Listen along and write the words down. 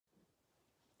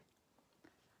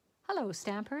Hello,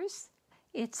 Stampers.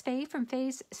 It's Faye from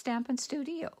Faye's Stampin'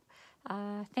 Studio.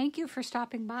 Thank you for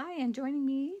stopping by and joining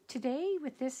me today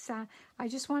with this. I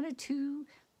just wanted to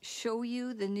show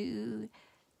you the new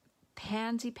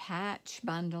Pansy Patch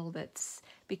Bundle that's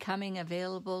becoming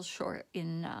available short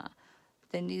in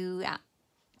the new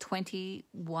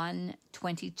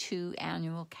 21-22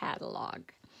 annual catalog.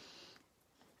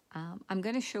 I'm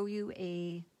going to show you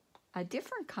a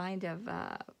different kind of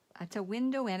it's a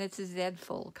window and it's a Z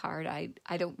fold card. I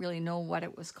don't really know what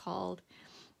it was called.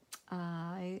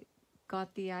 I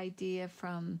got the idea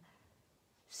from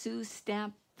Sue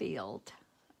Stampfield.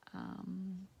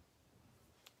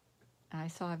 I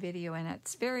saw a video and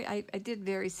it's I did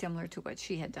very similar to what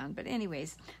she had done. But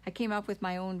anyways, I came up with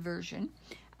my own version.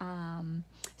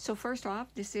 So first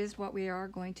off, this is what we are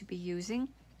going to be using.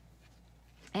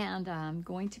 And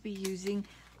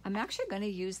I'm actually going to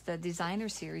use the Designer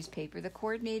Series paper, the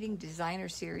Coordinating Designer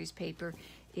Series paper.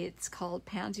 It's called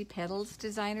Pansy Petals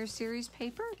Designer Series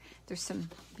paper. There's some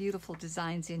beautiful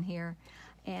designs in here.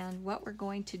 And what we're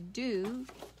going to do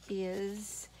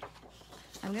is,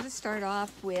 I'm going to start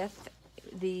off with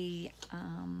the,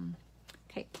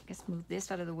 okay, let's move this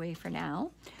out of the way for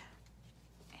now.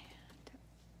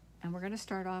 And we're going to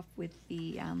start off with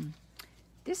the,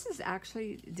 this is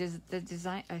actually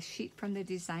a sheet from the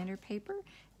designer paper,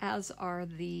 as are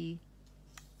the,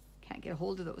 can't get a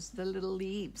hold of those, the little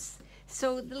leaves.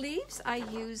 So the leaves, I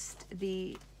used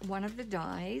one of the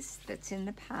dies that's in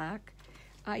the pack.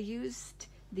 I used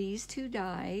these two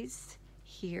dies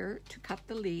here to cut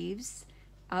the leaves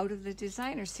out of the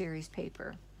Designer Series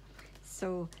paper.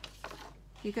 So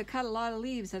you could cut a lot of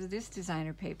leaves out of this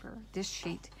designer paper, this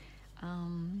sheet.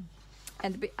 And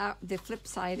the flip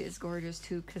side is gorgeous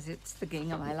too, because it's the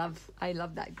gingham. I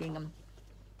love that gingham.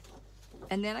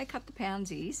 And then I cut the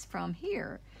pansies from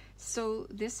here. So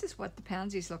this is what the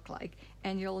pansies look like.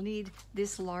 And you'll need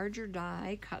this larger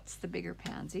die cuts the bigger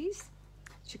pansies,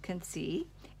 as you can see.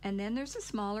 And then there's a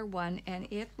smaller one, and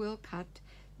it will cut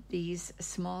these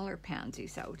smaller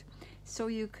pansies out. So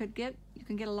you can get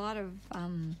a lot of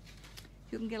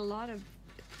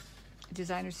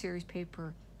Designer Series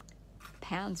paper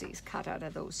pansies cut out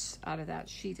of that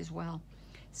sheet as well.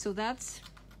 So that's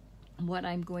what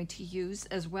I'm going to use,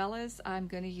 as well as I'm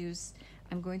going to use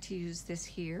this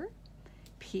here,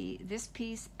 this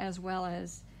piece, as well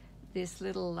as this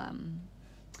little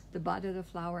the bud of the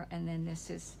flower, and then this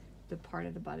is the part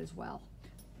of the bud as well,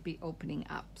 be opening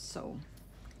up. So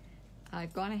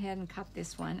I've gone ahead and cut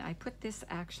this one. I put this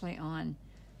actually on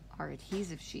our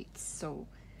adhesive sheets, so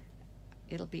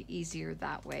it'll be easier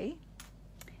that way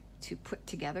to put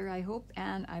together, I hope.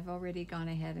 And I've already gone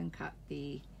ahead and cut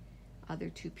the other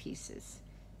two pieces.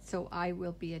 So I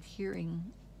will be adhering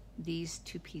these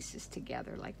two pieces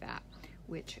together like that,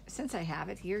 which, since I have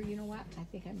it here, you know what? I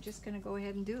think I'm just going to go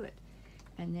ahead and do it,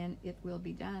 and then it will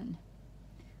be done.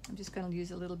 I'm just going to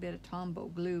use a little bit of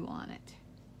Tombow glue on it.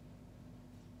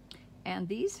 And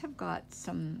these have got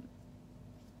some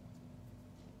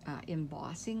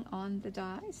embossing on the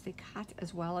dies. They cut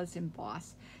as well as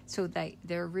emboss, so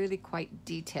they're really quite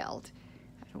detailed.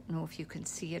 I don't know if you can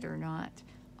see it or not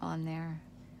on there.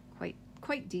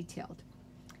 Quite detailed.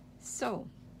 So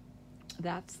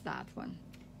that's that one.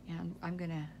 And I'm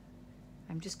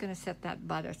just gonna set that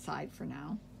bud aside for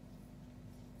now,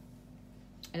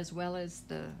 as well as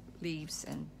the leaves,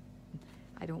 and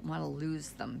I don't want to lose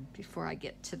them before I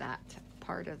get to that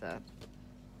part of the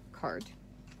card.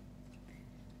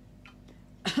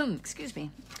 Excuse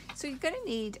me. So you're going to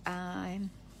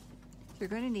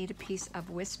need a piece of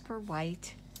Whisper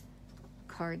White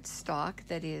cardstock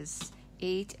that is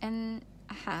 8.5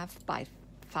 by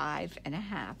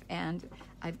 5.5, and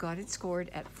I've got it scored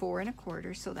at 4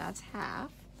 1/4, so that's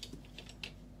half.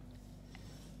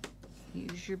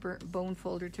 Use your bone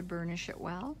folder to burnish it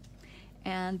well.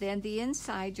 And then the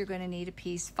inside, you're going to need a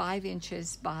piece 5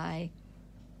 inches by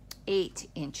 8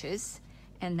 inches,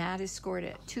 and that is scored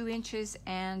at 2 inches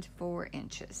and 4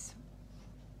 inches.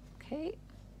 Okay.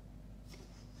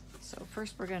 So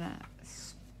first we're going to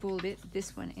fold it.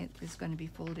 This one is going to be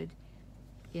folded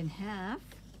in half,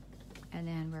 and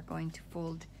then we're going to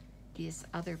fold this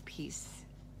other piece.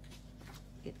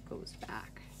 It goes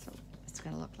back. So it's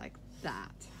going to look like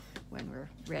that when we're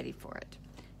ready for it.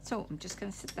 So I'm just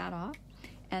going to set that off.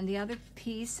 And the other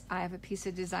piece, I have a piece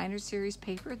of Designer Series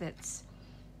paper that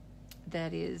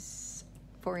is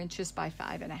 4 inches by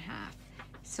 5.5.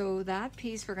 So that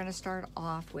piece we're going to start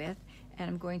off with, and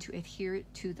I'm going to adhere it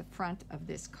to the front of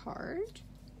this card.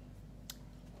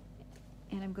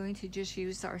 And I'm going to just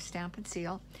use our Stampin'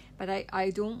 Seal, but I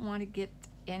don't want to get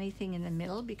anything in the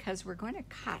middle, because we're going to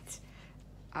cut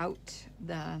out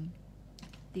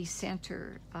the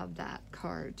center of that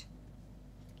card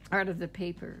out of the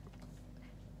paper,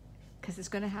 because it's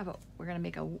going to have we're going to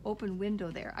make an open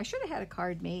window there. I should have had a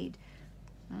card made.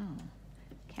 Oh,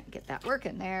 can't get that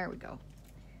working. There we go.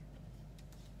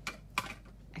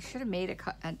 I should have made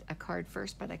a card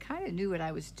first, but I kind of knew what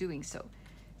I was doing, so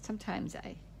sometimes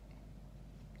I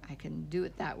can do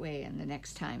it that way and the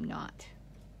next time not.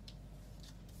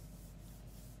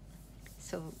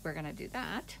 So we're going to do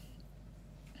that.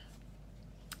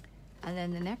 And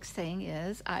then the next thing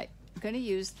is I'm going to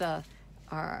use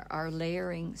our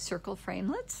layering circle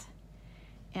framelits,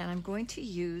 and I'm going to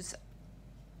use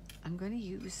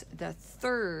the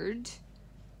third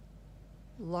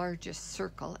largest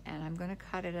circle, and I'm going to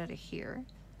cut it out of here.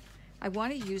 I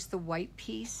want to use the white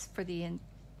piece for the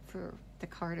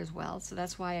card as well, so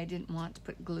that's why I didn't want to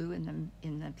put glue in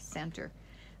the center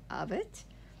of it.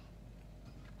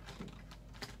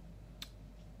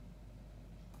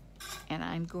 And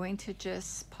I'm going to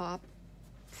just pop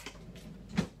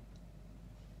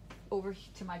over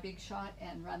to my big shot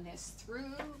and run this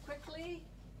through quickly.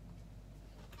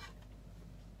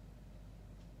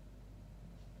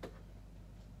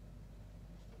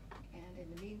 And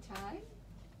in the meantime,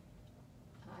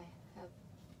 I have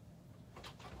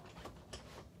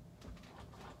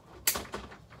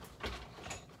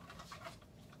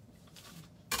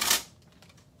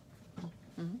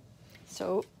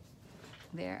so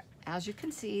there, as you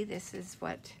can see, this is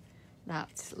what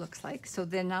that looks like. So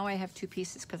then now I have two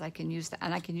pieces, because I can use that,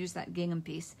 and I can use that gingham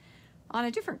piece on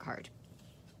a different card.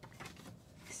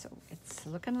 So it's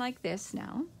looking like this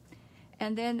now.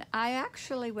 And then I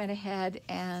actually went ahead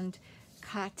and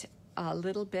cut a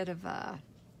little bit of a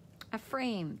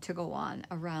frame to go on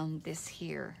around this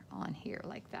here, on here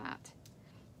like that.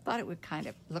 Thought it would kind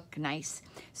of look nice.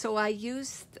 So I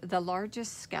used the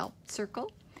largest scalp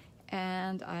circle,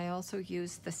 and I also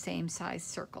used the same size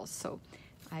circles, so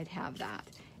I'd have that.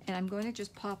 And I'm going to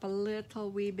just pop a little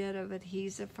wee bit of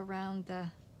adhesive around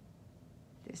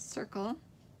this circle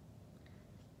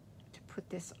to put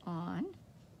this on.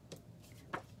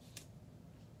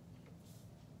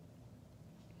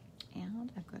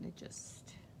 And I'm going to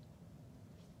just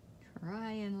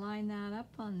try and line that up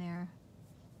on there.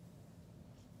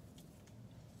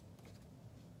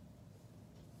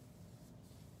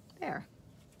 There.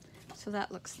 So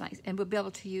that looks nice, and we'll be able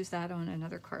to use that on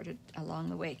another card along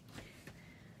the way.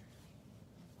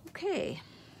 Okay.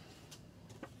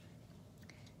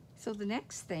 So the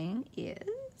next thing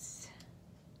is,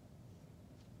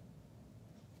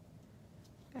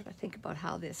 got to think about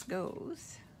how this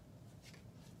goes.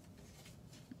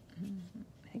 I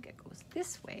think it goes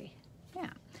this way. Yeah.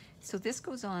 So this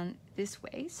goes on this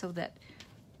way, so that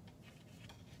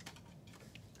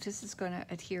this is going to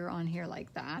adhere on here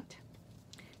like that.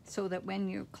 So that when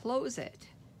you close it,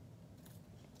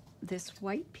 this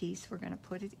white piece, we're going to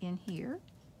put it in here.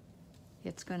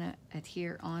 It's going to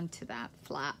adhere onto that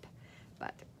flap.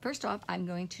 But first off, I'm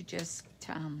going to just,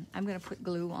 I'm going to put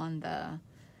glue on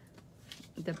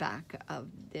the back of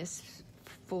this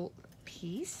full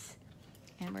piece.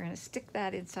 And we're going to stick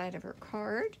that inside of her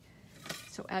card.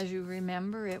 So as you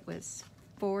remember, it was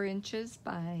 4 inches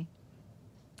by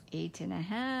 8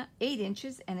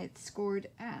 inches, and it's scored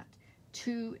at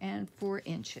 2 and 4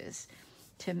 inches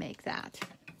to make that.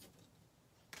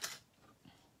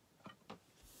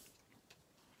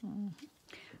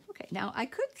 Okay, now I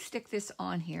could stick this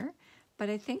on here, but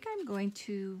I think I am going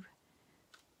to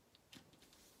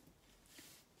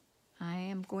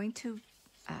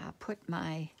put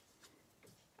my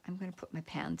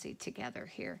pansy together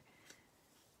here.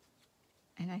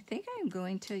 And I think I'm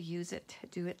going to use it to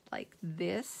do it like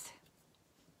this.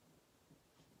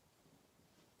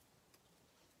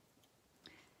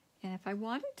 And if I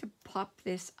wanted to pop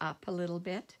this up a little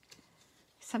bit,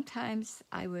 sometimes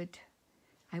I would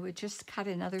just cut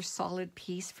another solid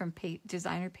piece from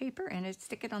designer paper and I'd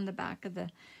stick it on the back of the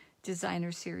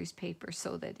designer series paper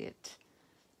so that it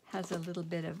has a little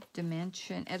bit of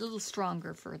dimension, a little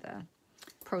stronger for the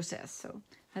process. So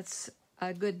that's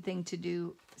a good thing to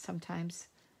do sometimes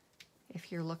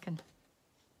if you're looking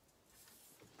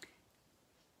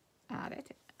at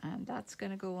it. And that's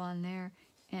going to go on there.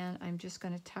 And I'm just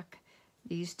going to tuck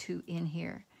these two in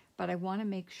here. But I want to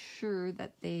make sure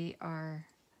that they are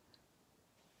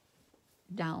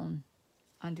down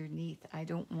underneath. I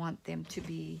don't want them to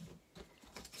be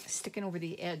sticking over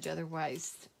the edge,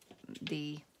 otherwise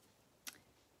the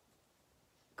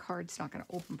card's not going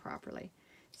to open properly.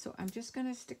 So I'm just going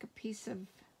to stick a piece of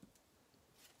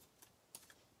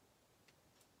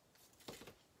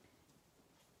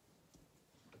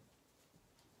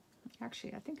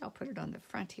actually, I think I'll put it on the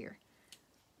front here.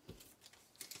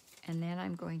 And then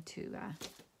I'm going to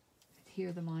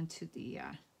adhere them onto the,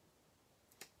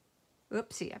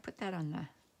 oopsie, I put that on the,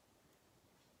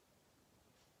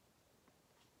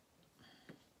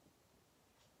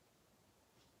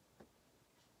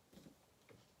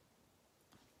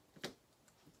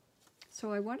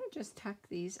 so I want to just tuck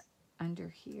these under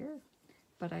here,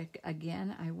 but I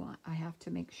have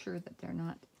to make sure that they're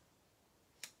not,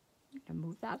 I'm going to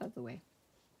move that out of the way.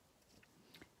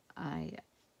 I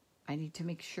need to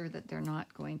make sure that they're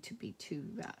not going to be too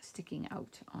sticking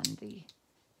out on the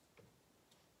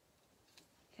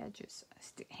edges,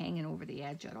 hanging over the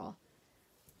edge at all.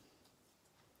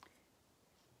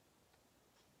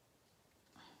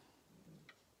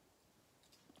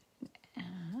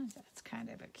 That's kind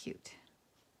of a cute.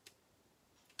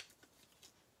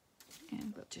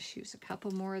 And we'll just use a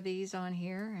couple more of these on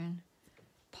here and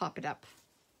pop it up.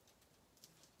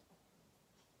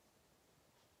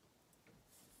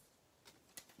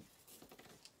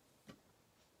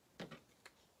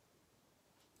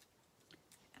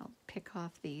 I'll pick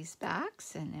off these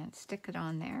backs and then stick it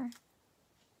on there.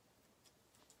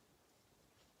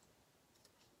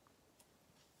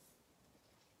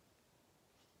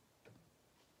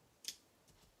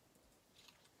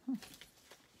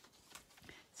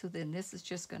 So then this is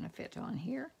just going to fit on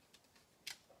here.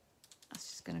 That's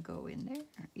just going to go in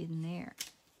there.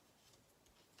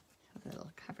 So that'll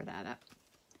cover that up.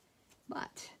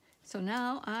 But, so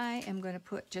now I am going to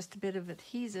put just a bit of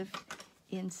adhesive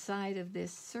inside of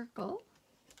this circle.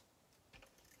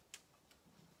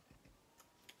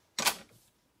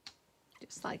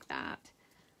 Just like that.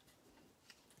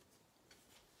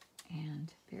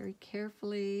 And very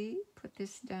carefully put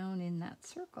this down in that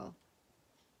circle.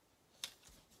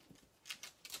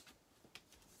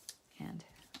 And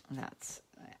that's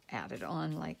added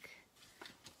on like,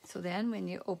 so then when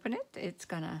you open it, it's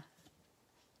gonna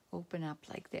open up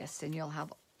like this and you'll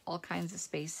have all kinds of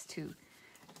space to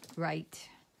write.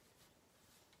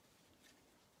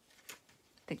 I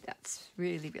think that's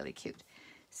really, really cute.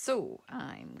 So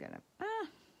I'm gonna,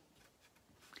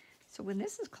 so when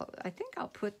this is closed, I think I'll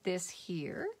put this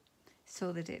here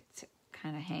so that it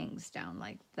kind of hangs down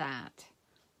like that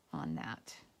on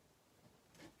that.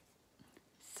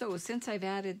 So since I've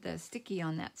added the sticky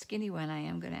on that skinny one, I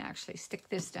am going to actually stick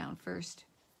this down first.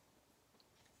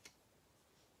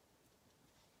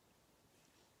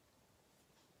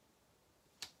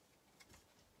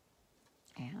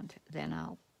 And then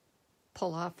I'll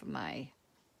pull off my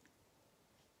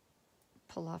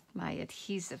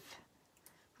adhesive.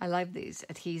 I love these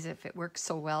adhesive. It works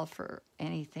so well for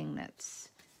anything that's,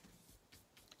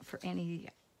 for any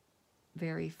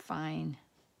very fine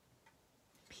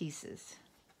pieces.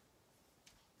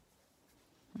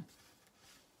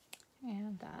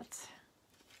 And that's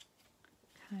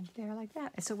kind of there like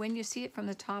that. So when you see it from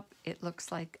the top, it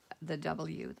looks like the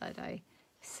W that I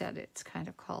said it's kind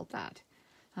of called that.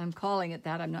 I'm calling it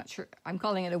that. I'm not sure. I'm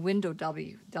calling it a window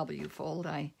W fold.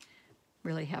 I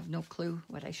really have no clue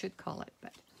what I should call it.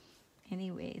 But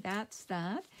anyway, that's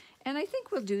that. And I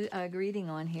think we'll do a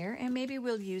greeting on here. And maybe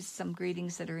we'll use some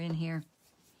greetings that are in here.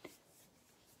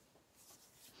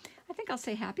 I think I'll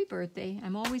say happy birthday.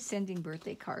 I'm always sending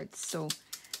birthday cards. So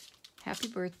happy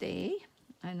birthday,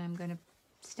 and I'm going to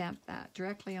stamp that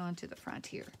directly onto the front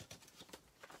here.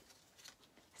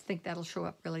 I think that'll show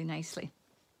up really nicely.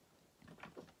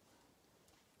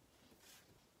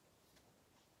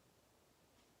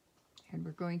 And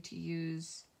we're going to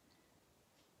use,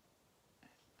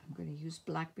 I'm going to use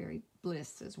Blackberry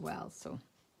Bliss as well, so.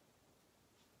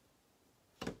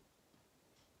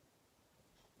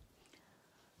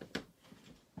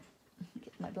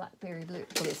 My Blackberry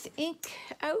Bliss ink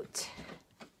out.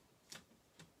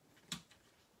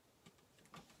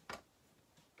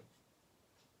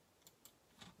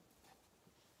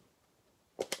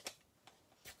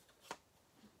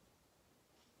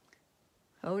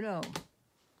 Oh no,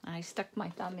 I stuck my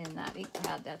thumb in that ink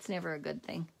pad. That's never a good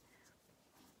thing.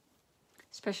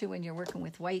 Especially when you're working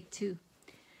with white too.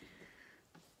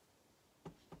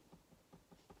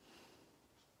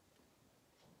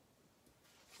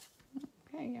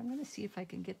 Okay, I'm going to see if I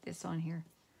can get this on here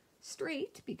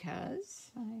straight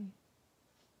because I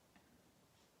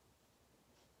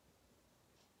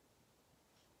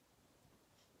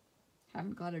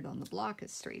haven't got it on the block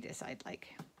as straight as I'd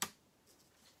like.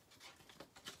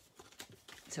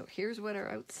 So here's what our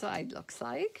outside looks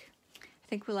like. I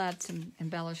think we'll add some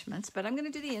embellishments, but I'm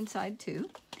going to do the inside too.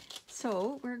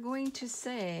 So we're going to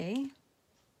say,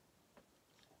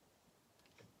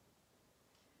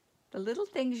 the little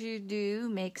things you do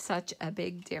make such a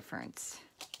big difference.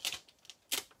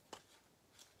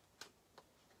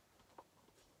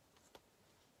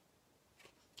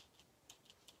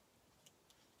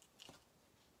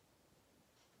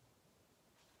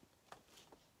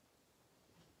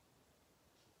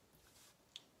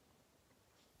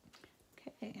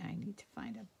 Okay, I need to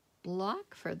find a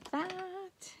block for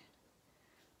that.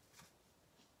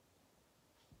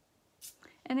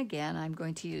 And again, I'm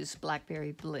going to use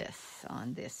Blackberry Bliss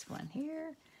on this one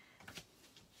here.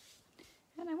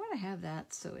 And I want to have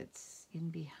that so it's in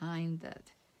behind that.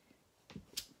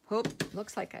 Oh,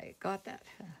 looks like I got that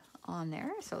on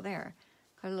there. So there,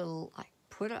 got a little,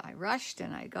 I rushed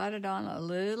and I got it on a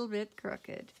little bit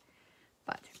crooked.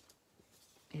 But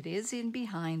it is in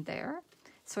behind there.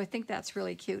 So I think that's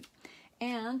really cute.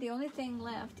 And the only thing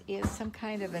left is some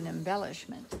kind of an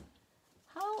embellishment.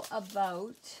 How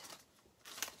about,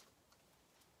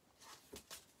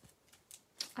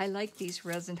 I like these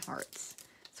resin hearts.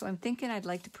 So I'm thinking I'd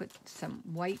like to put some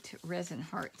white resin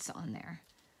hearts on there.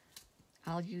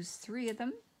 I'll use 3 of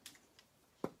them.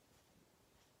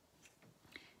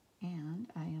 And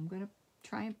I am going to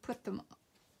try and put them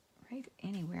right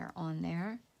anywhere on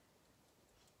there.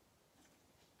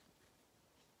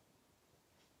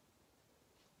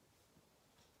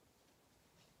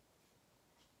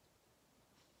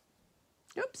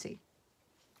 Oopsie.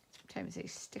 Sometimes they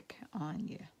stick on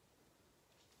you.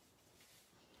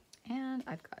 And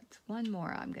I've got one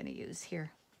more I'm going to use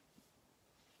here.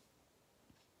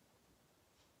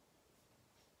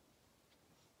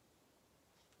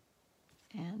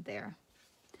 And there.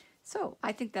 So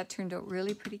I think that turned out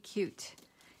really pretty cute.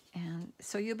 And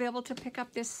so you'll be able to pick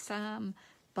up this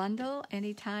bundle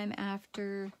anytime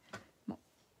after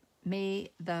May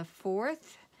the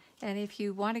 4th. And if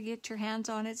you want to get your hands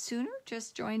on it sooner,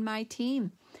 just join my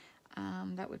team.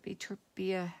 That would be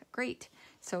great.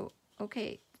 So,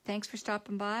 okay, thanks for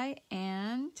stopping by,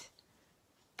 and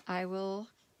I will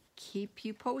keep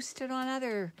you posted on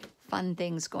other fun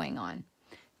things going on.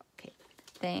 Okay,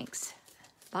 thanks.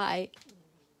 Bye.